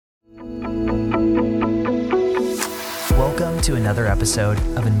Welcome to another episode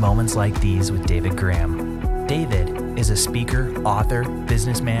of In Moments Like These with David Graham. David is a speaker, author,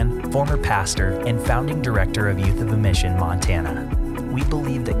 businessman, former pastor, and founding director of Youth of a Mission, Montana. We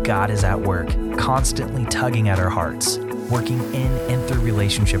believe that God is at work, constantly tugging at our hearts, working in and through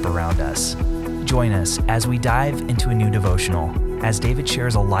relationship around us. Join us as we dive into a new devotional, as David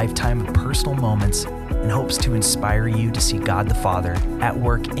shares a lifetime of personal moments and hopes to inspire you to see God the Father at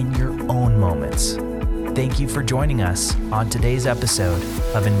work in your own moments. Thank you for joining us on today's episode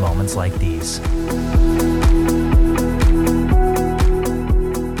of In Moments Like These.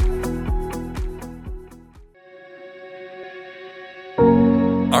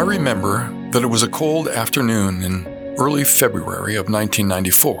 I remember that it was a cold afternoon in early February of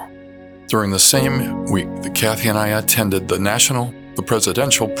 1994. During the same week that Kathy and I attended the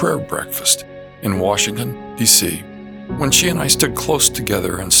presidential prayer breakfast in Washington, D.C., when she and I stood close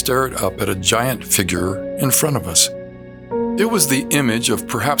together and stared up at a giant figure in front of us. It was the image of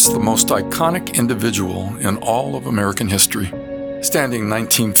perhaps the most iconic individual in all of American history. Standing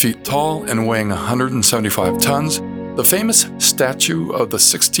 19 feet tall and weighing 175 tons, the famous statue of the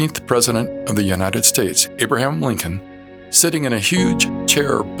 16th President of the United States, Abraham Lincoln, sitting in a huge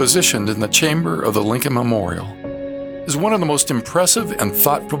chair positioned in the chamber of the Lincoln Memorial, is one of the most impressive and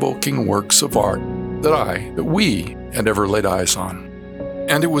thought-provoking works of art that we had ever laid eyes on.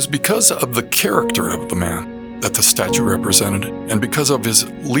 And it was because of the character of the man that the statue represented, and because of his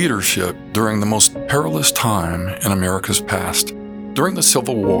leadership during the most perilous time in America's past, during the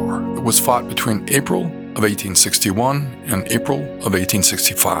Civil War that was fought between April of 1861 and April of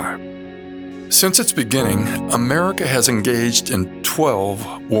 1865. Since its beginning, America has engaged in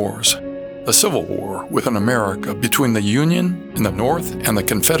 12 wars. The Civil War within America between the Union in the North and the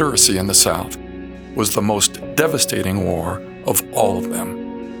Confederacy in the South was the most devastating war of all of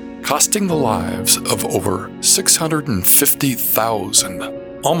them, costing the lives of over 650,000,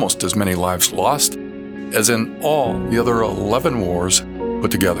 almost as many lives lost as in all the other 11 wars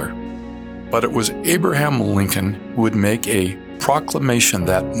put together. But it was Abraham Lincoln who would make a proclamation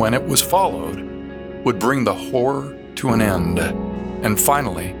that, when it was followed, would bring the horror to an end, and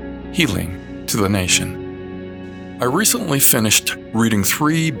finally, healing to the nation. I recently finished reading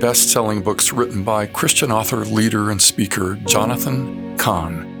 3 best-selling books written by Christian author, leader, and speaker Jonathan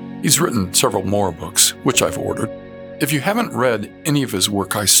Cahn. He's written several more books, which I've ordered. If you haven't read any of his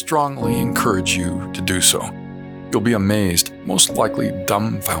work, I strongly encourage you to do so. You'll be amazed, most likely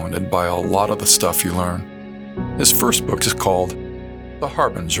dumbfounded by a lot of the stuff you learn. His first book is called The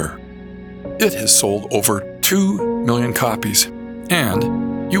Harbinger. It has sold over 2 million copies,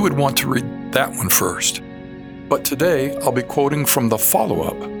 and you would want to read that one first. But today, I'll be quoting from the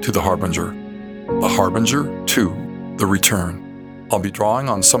follow-up to The Harbinger, The Harbinger 2, The Return. I'll be drawing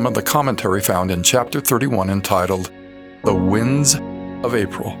on some of the commentary found in chapter 31 entitled The Winds of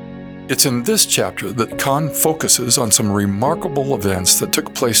April. It's in this chapter that Cahn focuses on some remarkable events that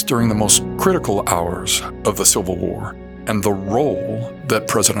took place during the most critical hours of the Civil War, and the role that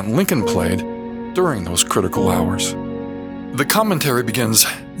President Lincoln played during those critical hours. The commentary begins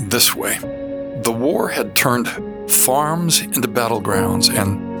this way. The war had turned farms into battlegrounds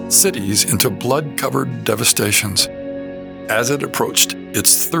and cities into blood-covered devastations. As it approached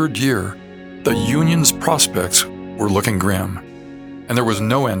its 3rd year, the Union's prospects were looking grim, and there was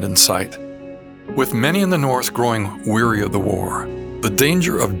no end in sight. With many in the North growing weary of the war, the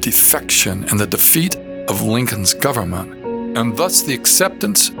danger of defection and the defeat of Lincoln's government, and thus the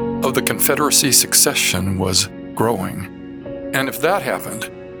acceptance of the Confederacy succession, was growing. And if that happened,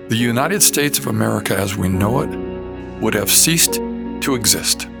 the United States of America as we know it would have ceased to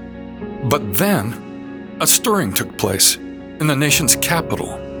exist. But then, a stirring took place in the nation's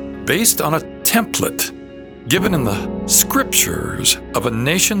capital, based on a template given in the scriptures of a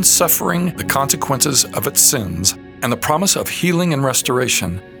nation suffering the consequences of its sins and the promise of healing and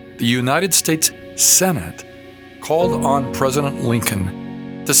restoration. The United States Senate called on President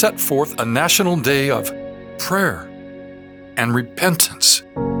Lincoln to set forth a national day of prayer and repentance.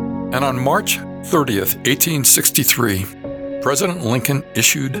 And on March 30th, 1863, President Lincoln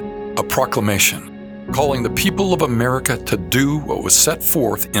issued a proclamation calling the people of America to do what was set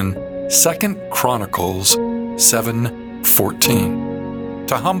forth in 2 Chronicles 7:14,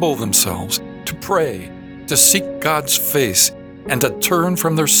 to humble themselves, to pray, to seek God's face, and to turn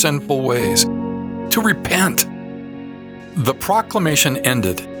from their sinful ways, to repent. The proclamation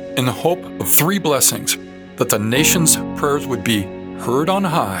ended in the hope of 3 blessings: that the nation's prayers would be heard on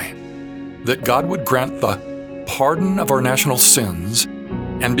high, that God would grant the pardon of our national sins,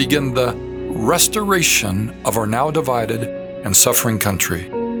 and begin the restoration of our now divided and suffering country.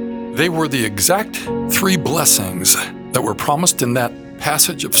 They were the exact 3 blessings that were promised in that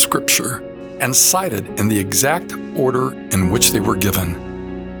passage of Scripture and cited in the exact order in which they were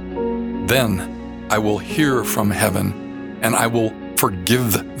given. Then I will hear from heaven, and I will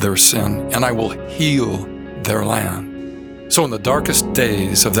forgive their sin, and I will heal their land. So in the darkest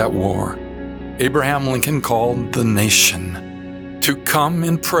days of that war, Abraham Lincoln called the nation to come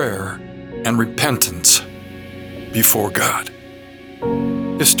in prayer and repentance before God.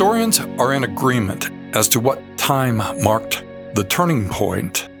 Historians are in agreement as to what time marked the turning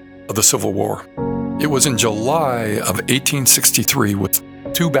point of the Civil War. It was in July of 1863 with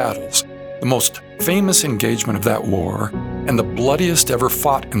two battles, the most famous engagement of that war and the bloodiest ever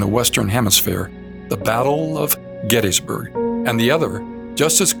fought in the Western Hemisphere, the Battle of Gettysburg, and the other,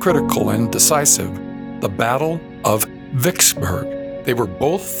 just as critical and decisive, the Battle of Vicksburg. They were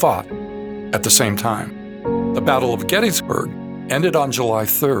both fought at the same time. The Battle of Gettysburg ended on July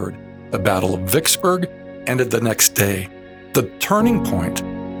 3rd. The Battle of Vicksburg ended the next day. The turning point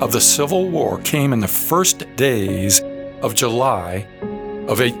of the Civil War came in the first days of July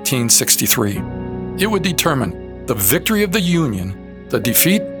of 1863. It would determine the victory of the Union, the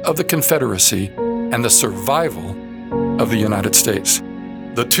defeat of the Confederacy, and the survival of the United States.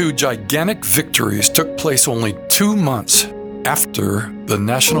 The two gigantic victories took place only 2 months after the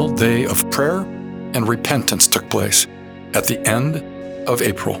National Day of Prayer and Repentance took place at the end of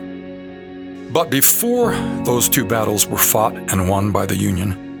April. But before those two battles were fought and won by the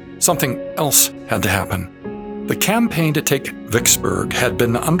Union, something else had to happen. The campaign to take Vicksburg had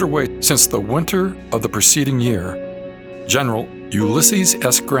been underway since the winter of the preceding year. General Ulysses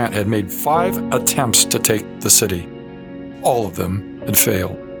S. Grant had made 5 attempts to take the city. All of them had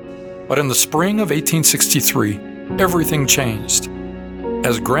failed. But in the spring of 1863, everything changed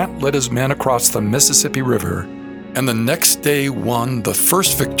as Grant led his men across the Mississippi River and the next day won the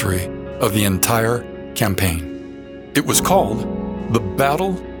first victory of the entire campaign. It was called the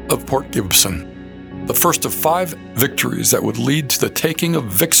Battle of Port Gibson, the first of 5 victories that would lead to the taking of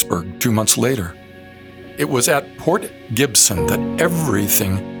Vicksburg 2 months later. It was at Port Gibson that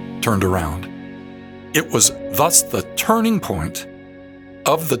everything turned around. It was thus the turning point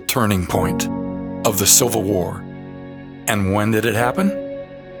of the Civil War. And when did it happen?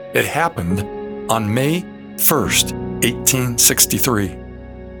 It happened on May 1st, 1863.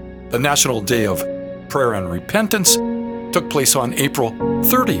 The National Day of Prayer and Repentance took place on April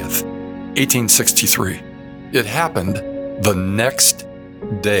 30th, 1863. It happened the next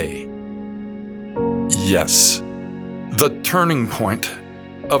day. Yes, the turning point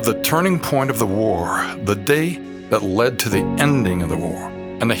of the war, the day that led to the ending of the war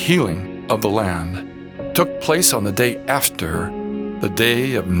and the healing of the land, took place on the day after the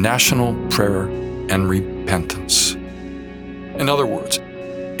Day of National Prayer and Repentance. In other words,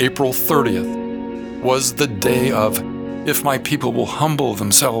 April 30th was the day of, if my people will humble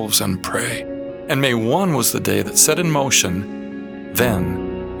themselves and pray. And May 1 was the day that set in motion,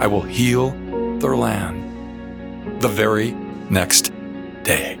 then I will heal their land. The very next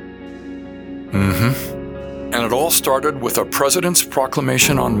day. And it all started with a president's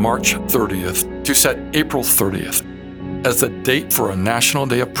proclamation on March 30th to set April 30th as the date for a National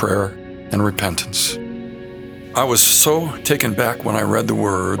Day of Prayer and Repentance. I was so taken back when I read the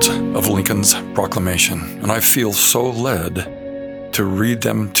words of Lincoln's proclamation, and I feel so led to read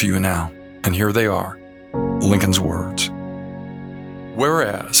them to you now. And here they are, Lincoln's words.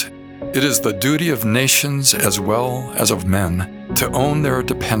 Whereas it is the duty of nations as well as of men to own their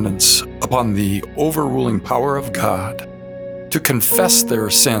dependence upon the overruling power of God, to confess their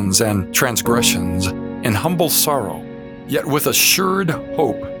sins and transgressions in humble sorrow, yet with assured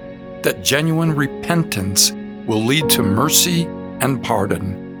hope that genuine repentance will lead to mercy and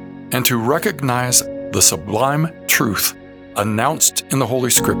pardon, and to recognize the sublime truth announced in the Holy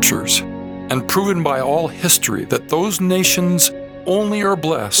Scriptures and proven by all history that those nations only are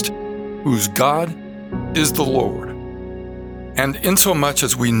blessed whose God is the Lord. And insomuch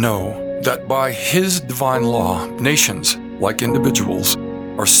as we know that by His divine law, nations, like individuals,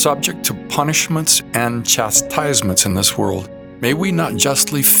 are subject to punishments and chastisements in this world, may we not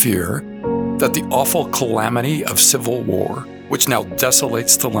justly fear that the awful calamity of civil war, which now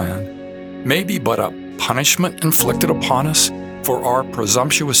desolates the land, may be but a punishment inflicted upon us for our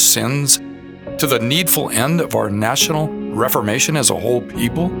presumptuous sins to the needful end of our national reformation as a whole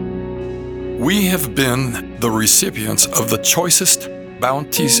people? We have been the recipients of the choicest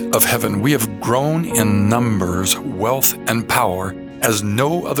bounties of heaven. We have grown in numbers, wealth, and power as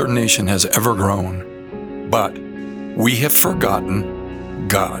no other nation has ever grown. But we have forgotten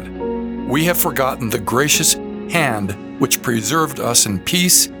God. We have forgotten the gracious hand which preserved us in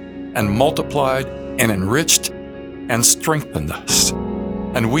peace and multiplied and enriched and strengthened us.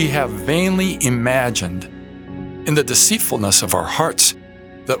 And we have vainly imagined, in the deceitfulness of our hearts,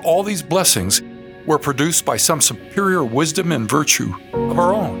 that all these blessings were produced by some superior wisdom and virtue of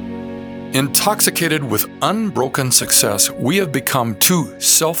our own. Intoxicated with unbroken success, we have become too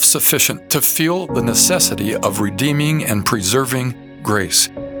self-sufficient to feel the necessity of redeeming and preserving grace,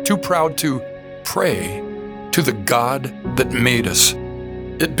 too proud to pray to the God that made us.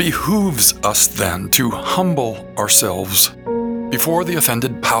 It behooves us then to humble ourselves before the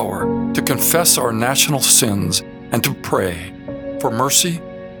offended power, to confess our national sins, and to pray for mercy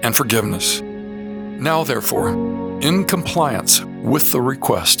and forgiveness. Now, therefore, in compliance with the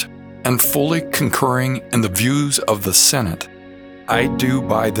request and fully concurring in the views of the Senate, I do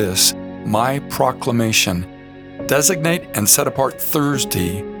by this, my proclamation, designate and set apart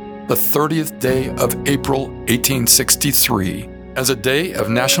Thursday, the 30th day of April 1863, as a day of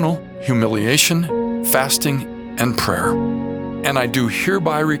national humiliation, fasting, and prayer. And I do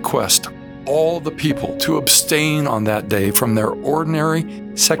hereby request all the people to abstain on that day from their ordinary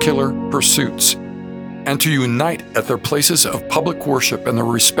secular pursuits, and to unite at their places of public worship in their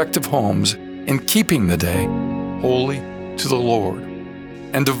respective homes in keeping the day holy to the Lord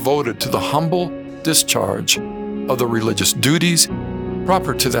and devoted to the humble discharge of the religious duties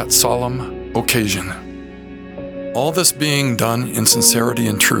proper to that solemn occasion. All this being done in sincerity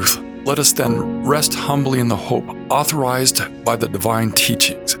and truth, let us then rest humbly in the hope authorized by the divine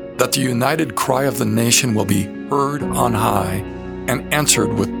teachings that the united cry of the nation will be heard on high and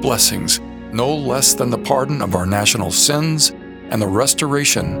answered with blessings no less than the pardon of our national sins and the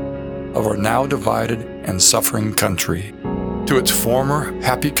restoration of our now divided and suffering country to its former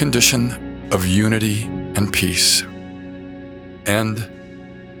happy condition of unity and peace. End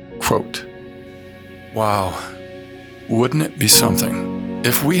quote. Wow, wouldn't it be something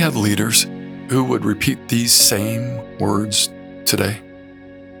if we had leaders who would repeat these same words today?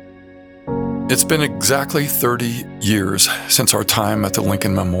 It's been exactly 30 years since our time at the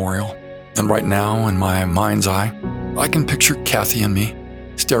Lincoln Memorial. And right now, in my mind's eye, I can picture Kathy and me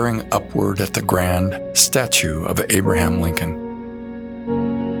staring upward at the grand statue of Abraham Lincoln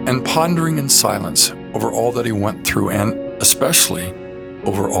and pondering in silence over all that he went through and especially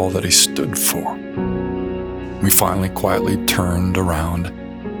over all that he stood for. We finally quietly turned around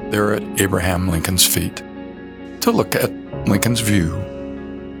there at Abraham Lincoln's feet to look at Lincoln's view.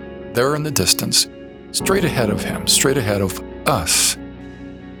 There in the distance, straight ahead of him, straight ahead of us,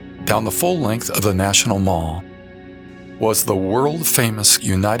 down the full length of the National Mall, was the world-famous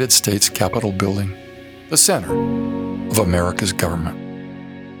United States Capitol building, the center of America's government.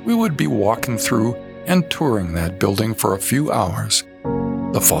 We would be walking through and touring that building for a few hours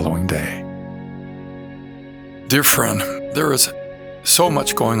the following day. Dear friend, there is so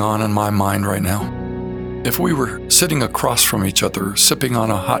much going on in my mind right now. If we were sitting across from each other, sipping on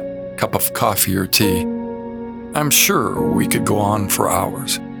a hot cup of coffee or tea, I'm sure we could go on for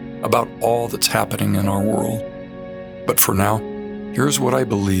hours about all that's happening in our world. But for now, here's what I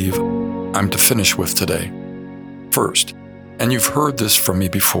believe I'm to finish with today. First, and you've heard this from me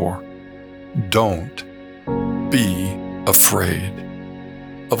before, don't be afraid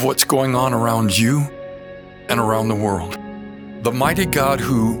of what's going on around you and around the world. The mighty God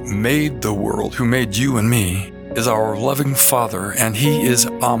who made the world, who made you and me, is our loving Father, and He is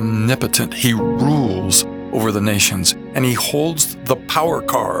omnipotent. He rules over the nations, and He holds the power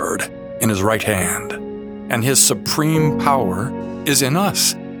card in His right hand. And His supreme power is in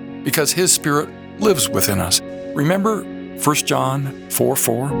us, because His Spirit lives within us. Remember 1 John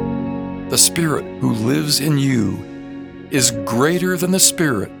 4:4? The Spirit who lives in you is greater than the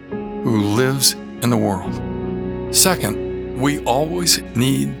spirit who lives in the world. Second, we always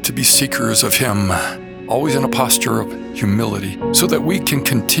need to be seekers of Him, always in a posture of humility, so that we can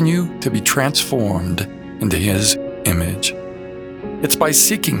continue to be transformed into His image. It's by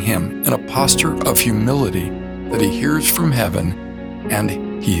seeking Him in a posture of humility that He hears from heaven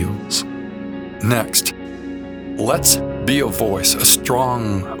and heals. Next, let's be a voice, a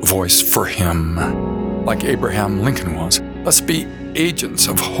strong voice for Him, like Abraham Lincoln was. Let's be agents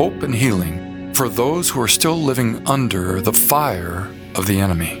of hope and healing for those who are still living under the fire of the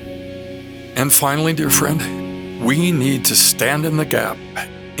enemy. And finally, dear friend, we need to stand in the gap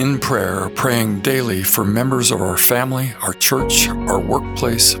in prayer, praying daily for members of our family, our church, our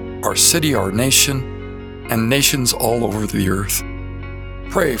workplace, our city, our nation, and nations all over the earth.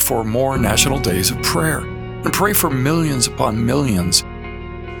 Pray for more national days of prayer, and pray for millions upon millions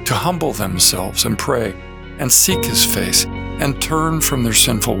to humble themselves and pray and seek His face and turn from their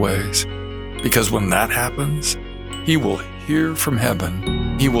sinful ways. Because when that happens, He will hear from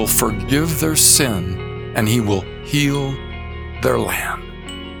heaven. He will forgive their sin and He will heal their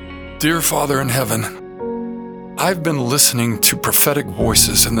land. Dear Father in heaven, I've been listening to prophetic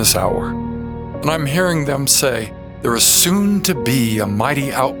voices in this hour, and I'm hearing them say, there is soon to be a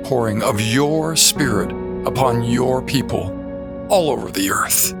mighty outpouring of your Spirit upon your people all over the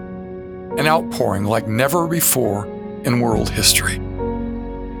earth, an outpouring like never before in world history.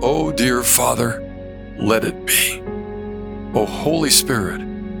 Oh, dear Father, let it be. Oh, Holy Spirit,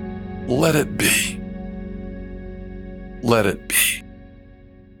 let it be. Let it be.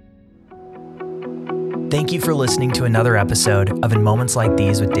 Thank you for listening to another episode of In Moments Like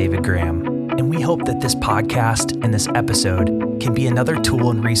These with David Graham. And we hope that this podcast and this episode can be another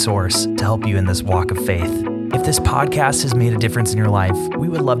tool and resource to help you in this walk of faith. If this podcast has made a difference in your life, we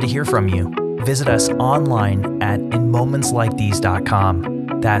would love to hear from you. Visit us online at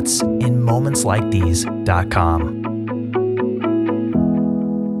inmomentslikethese.com. That's inmomentslikethese.com.